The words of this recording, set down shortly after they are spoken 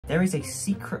there is a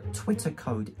secret Twitter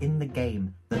code in the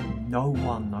game that no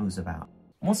one knows about.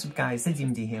 What's up guys,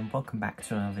 ZDMD here and welcome back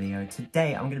to another video.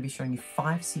 Today I'm going to be showing you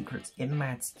 5 secrets in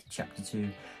Mad City Chapter 2,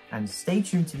 and stay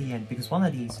tuned to the end because one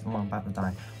of these, oh I'm about to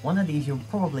die, one of these you'll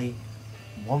probably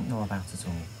won't know about at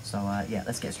all. So yeah,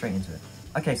 let's get straight into it.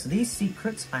 Okay, so these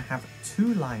secrets, I have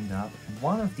 2 lined up.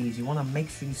 One of these you want to make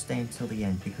sure you stay until the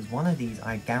end because one of these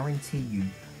I guarantee you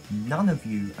none of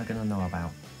you are going to know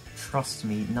about. Trust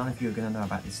me, none of you are going to know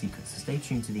about this secret, so stay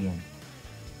tuned to the end.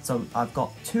 So I've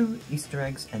got 2 Easter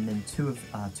eggs and then 2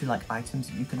 like items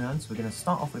that you can earn. So we're going to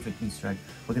start off with an Easter egg.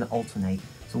 We're going to alternate.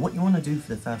 So what you want to do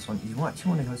for the first one is you actually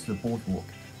want to go to the boardwalk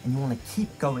and you want to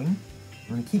keep going.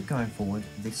 You want to keep going forward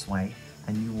this way,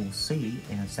 and you will see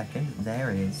in a second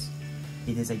there it is.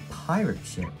 It is a pirate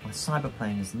ship. My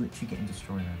cyberplane is literally getting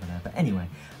destroyed over there. But anyway,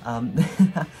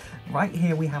 right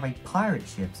here we have a pirate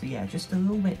ship. So yeah, just a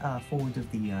little bit forward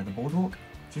of the boardwalk,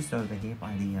 just over here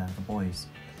by the boys.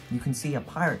 You can see a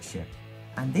pirate ship,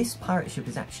 and this pirate ship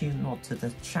is actually a nod to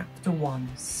the Chapter 1,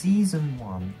 Season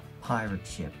 1 pirate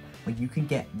ship, where you can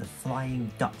get the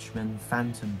Flying Dutchman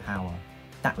Phantom power.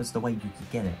 That was the way you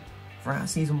could get it. Throughout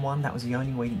Season 1, that was the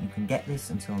only way that you can get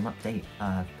this until an update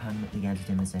permanently added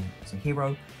him as a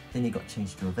hero. Then he got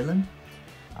changed to a villain.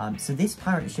 So this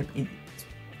pirate ship, it's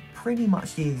pretty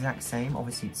much the exact same.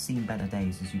 Obviously, it's seen better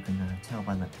days, as you can tell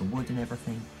by like the wood and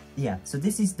everything. Yeah, so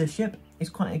this is the ship.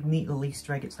 It's quite a neat little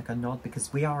Easter egg. It's like a nod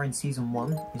because we are in Season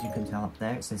 1, as you can tell up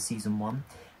there. It says Season 1,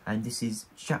 and this is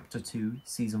Chapter 2,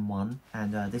 Season 1,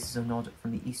 and this is a nod from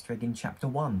the Easter egg in Chapter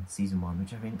 1, Season 1,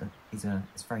 which I think is a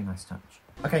very nice touch.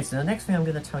 Okay, so the next thing I'm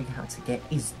going to tell you how to get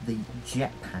is the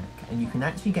Jetpack, and you can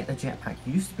actually get the Jetpack.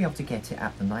 You used to be able to get it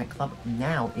at the nightclub,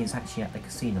 now it's actually at the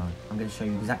casino. I'm going to show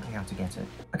you exactly how to get it.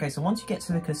 Okay, so once you get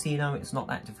to the casino, it's not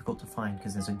that difficult to find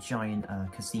because there's a giant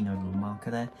casino little marker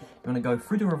there. You want to go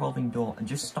through the revolving door and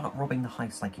just start robbing the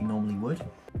heist like you normally would.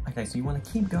 Okay, so you want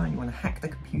to keep going, you want to hack the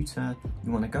computer,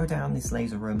 you want to go down this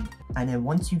laser room, and then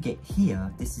once you get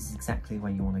here, this is exactly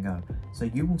where you want to go. So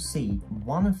you will see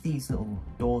one of these little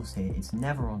doors here, it's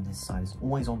never on this side, it's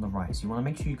always on the right, so you want to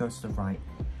make sure you go to the right.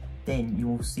 Then you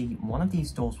will see one of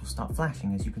these doors will start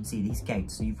flashing, as you can see, these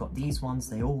gates. So you've got these ones,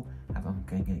 they all have, I'm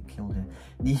going to get killed here.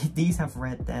 These have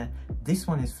red there. This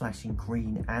one is flashing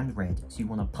green and red. So you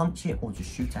want to punch it or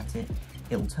just shoot at it.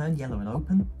 It'll turn yellow and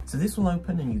open. So this will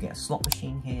open and you get a slot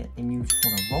machine here. And you just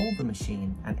want to roll the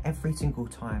machine, and every single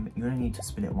time, you only need to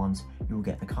spin it once. You will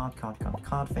get the card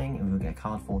thing, and you'll get a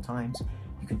card 4 times.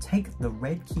 You can take the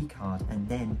red key card and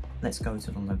then let's go to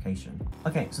the location.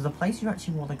 Okay, so the place you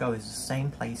actually want to go is the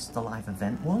same place the live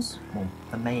event was. Well,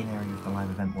 the main area of the live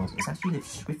event was. It's actually the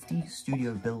Swifty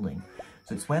Studio building.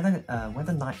 So it's where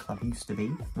the nightclub used to be.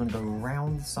 You want to go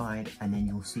around the side and then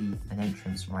you'll see an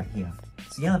entrance right here.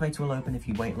 So the elevator will open if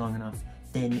you wait long enough.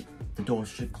 Then the doors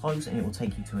should close and it will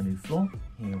take you to a new floor.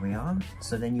 Here we are.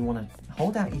 So then you want to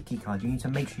hold out your key card. You need to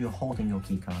make sure you're holding your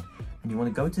key card. And you want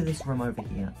to go to this room over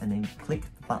here and then click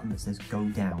the button that says go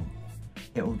down.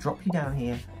 It will drop you down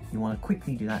here. You want to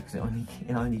quickly do that because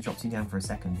it only drops you down for a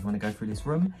second. You want to go through this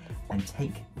room and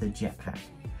take the jetpack.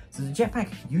 So the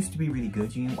jetpack used to be really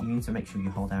good. You need to make sure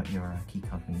you hold out your key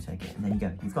card when you take it, and then you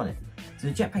go, you've got it. So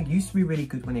the jetpack used to be really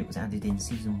good when it was added in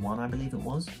Season 1, I believe it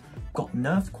was. Got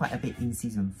nerfed quite a bit in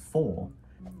Season 4,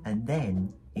 and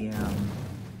then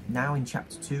now in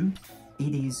Chapter 2,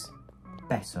 it is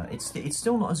better. It's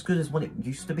still not as good as what it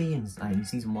used to be in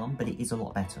Season 1, but it is a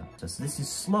lot better. So this is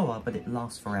slower, but it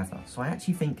lasts forever. So I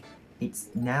actually think it's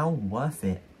now worth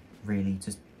it, really,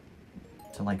 just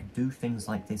to like do things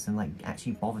like this and like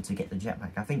actually bother to get the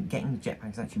jetpack. I think getting the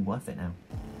jetpack is actually worth it now.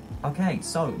 Okay,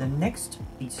 so the next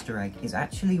Easter egg is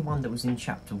actually one that was in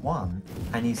Chapter 1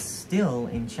 and is still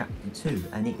in Chapter 2,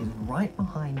 and it is right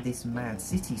behind this Mad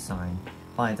City sign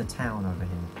by the town over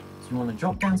here. So you want to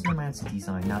drop down to the Mad City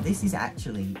sign. Now this is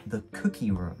actually the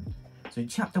cookie room. So in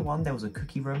Chapter 1 there was a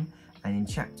cookie room, and in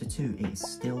Chapter 2 it is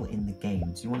still in the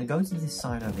game. So you want to go to this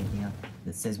sign over here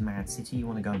that says Mad City. You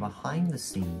want to go behind the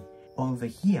scene. Over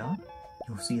here,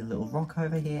 you'll see a little rock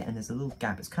over here, and there's a little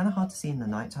gap. It's kind of hard to see in the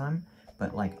nighttime,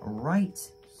 but like right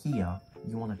here,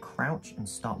 you want to crouch and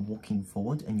start walking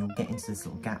forward, and you'll get into this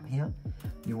little gap here.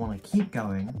 You want to keep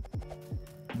going,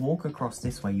 walk across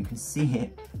this way. You can see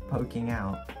it poking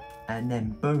out, and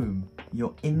then boom,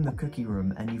 you're in the cookie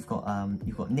room, and you've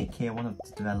got Nick here, one of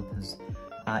the developers.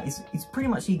 It's pretty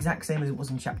much the exact same as it was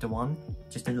in Chapter 1,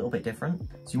 just a little bit different.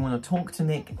 So you want to talk to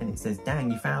Nick and it says, "Dang,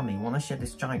 you found me, want to share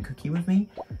this giant cookie with me?"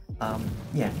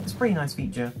 Yeah, it's a pretty nice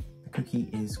feature. The cookie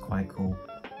is quite cool.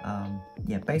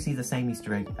 Yeah, basically the same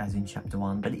Easter egg as in Chapter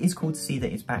 1, but it is cool to see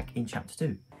that it's back in Chapter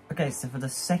 2. Okay, so for the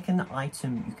second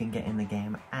item you can get in the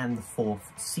game and the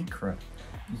fourth secret,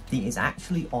 it is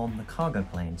actually on the cargo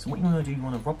plane. So what you want to do, you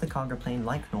want to rob the cargo plane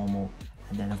like normal,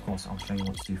 and then of course I'll show you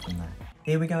what to do from there.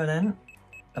 Here we go then.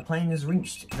 The plane has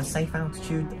reached the safe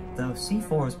altitude, the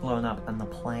C4 is blown up, and the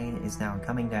plane is now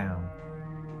coming down.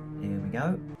 Here we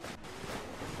go.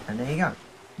 And there you go.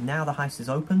 Now the heist is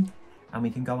open, and we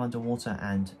can go underwater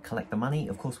and collect the money.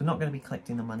 Of course, we're not going to be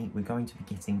collecting the money, we're going to be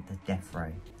getting the death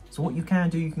ray. So what you can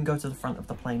do, you can go to the front of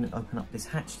the plane and open up this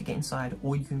hatch to get inside,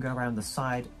 or you can go around the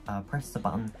side, press the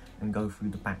button, and go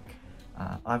through the back.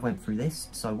 I went through this,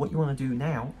 so what you want to do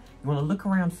now, you want to look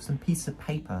around for some piece of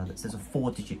paper that says a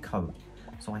 4-digit code.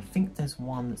 So I think there's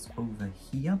one that's over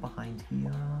here, behind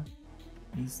here.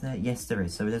 Is there? Yes, there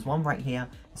is. So there's one right here,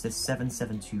 it says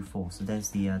 7724. So there's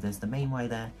the main way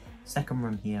there, second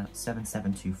room here,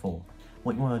 7724.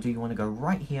 What you want to do, you want to go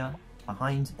right here,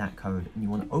 behind that code, and you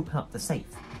want to open up the safe.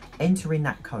 Enter in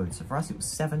that code. So for us it was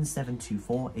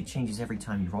 7724, it changes every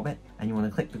time you rob it, and you want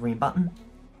to click the green button,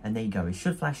 and there you go. It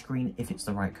should flash green if it's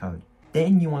the right code.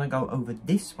 Then you want to go over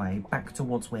this way, back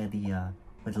towards where the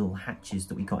little hatches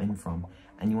that we got in from,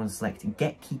 and you want to select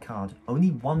get keycard.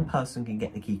 Only one person can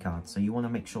get the keycard, so you want to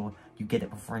make sure you get it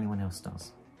before anyone else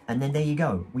does. And then there you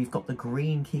go, we've got the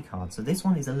green keycard. So this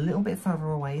one is a little bit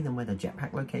further away than where the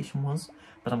jetpack location was,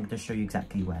 but I'm going to show you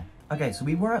exactly where. Okay, so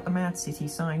we were at the Mad City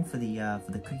sign for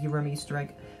the cookie room Easter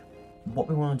egg. What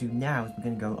we want to do now is we're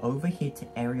going to go over here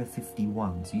to Area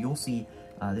 51. So you'll see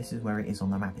this is where it is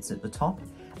on the map. It's at the top,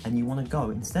 and you want to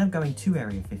go, instead of going to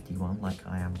Area 51 like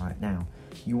I am right now,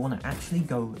 you want to actually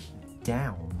go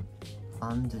down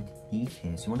underneath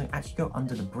here. So you want to actually go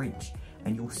under the bridge,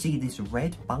 and you'll see this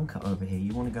red bunker over here.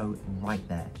 You want to go right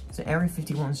there. So Area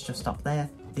 51 is just up there.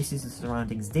 This is the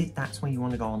surroundings. That's where you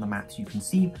want to go on the map. So you can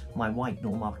see my white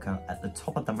door marker at the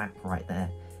top of the map right there.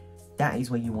 That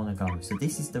is where you want to go. So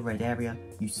this is the red area.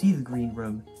 You see the green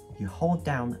room. You hold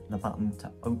down the button to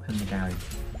open the garage,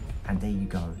 and there you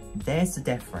go. There's the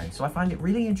death ray. So I find it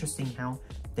really interesting how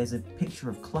there's a picture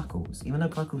of Cluckles. Even though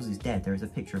Cluckles is dead, there is a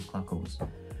picture of Cluckles.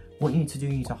 What you need to do,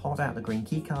 you need to hold out the green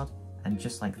key card, and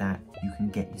just like that, you can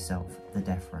get yourself the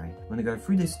death ray. I'm going to go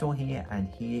through this door here, and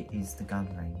here is the gun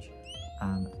range.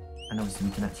 And obviously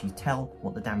we can actually tell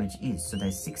what the damage is. So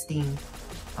there's 16,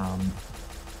 and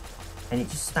it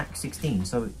just stacks 16.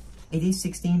 So it is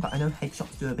 16, but I know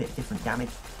headshots do a bit different damage.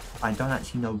 I don't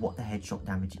actually know what the headshot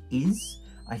damage is.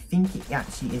 I think it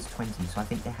actually is 20. So I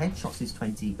think the headshots is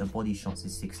 20, the body shots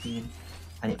is 16,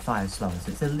 and it fires slower.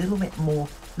 So it's a little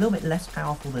bit less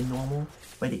powerful than normal,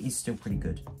 but it is still pretty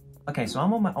good. Okay, so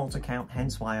I'm on my alt account,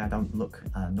 hence why I don't look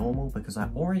normal, because I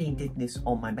already did this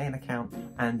on my main account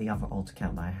and the other alt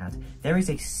account that I had. There is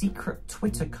a secret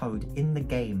Twitter code in the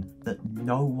game that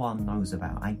no one knows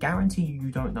about. I guarantee you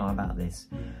don't know about this.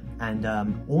 And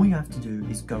all you have to do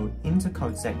is go into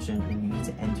code section, and you need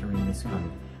to enter in this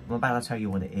code. I'm about to tell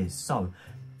you what it is. So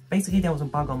basically there was a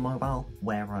bug on mobile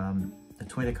where the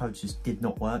Twitter code just did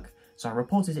not work. So I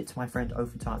reported it to my friend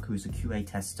Ofatark, who's a QA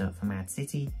tester for Mad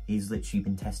City. He's literally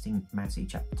been testing Mad City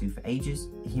Chapter 2 for ages.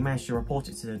 He managed to report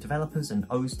it to the developers, and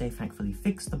Ozday thankfully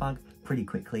fixed the bug pretty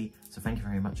quickly. So thank you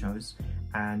very much, Oz.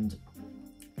 And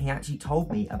he actually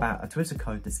told me about a Twitter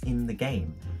code that's in the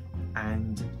game,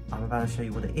 and I'm about to show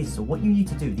you what it is. So what you need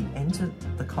to do, enter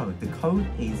the code. The code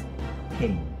is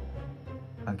ping.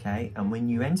 Okay, and when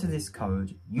you enter this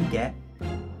code, you get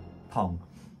Pong.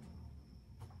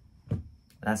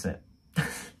 That's it.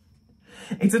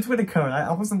 It's a Twitter code,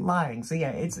 I wasn't lying. So yeah,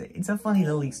 it's a funny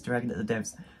little Easter egg that the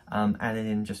devs added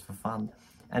in just for fun.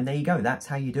 And there you go, that's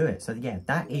how you do it. So yeah,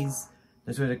 that is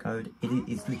the Twitter code.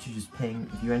 It's literally just ping.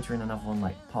 If you enter in another one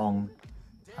like Pong,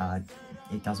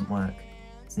 it doesn't work.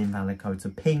 It's an invalid code. So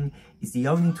ping is the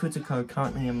only Twitter code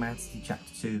currently in Mad City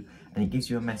Chapter 2, and it gives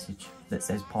you a message that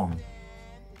says Pong.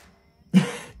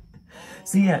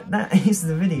 So yeah, that is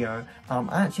the video.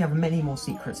 I actually have many more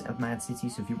secrets of Mad City,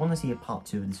 so if you want to see a part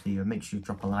 2 of this video, make sure you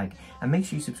drop a like, and make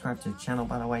sure you subscribe to the channel,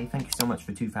 by the way. Thank you so much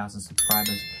for 2,000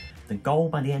 subscribers. The goal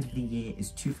by the end of the year is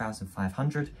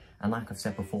 2,500, and like I've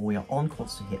said before, we are on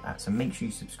course to hit that, so make sure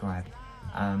you subscribe.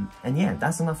 And yeah,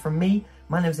 that's enough from me.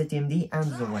 My name is ZDMD,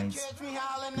 and as always,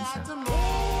 peace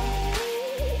out.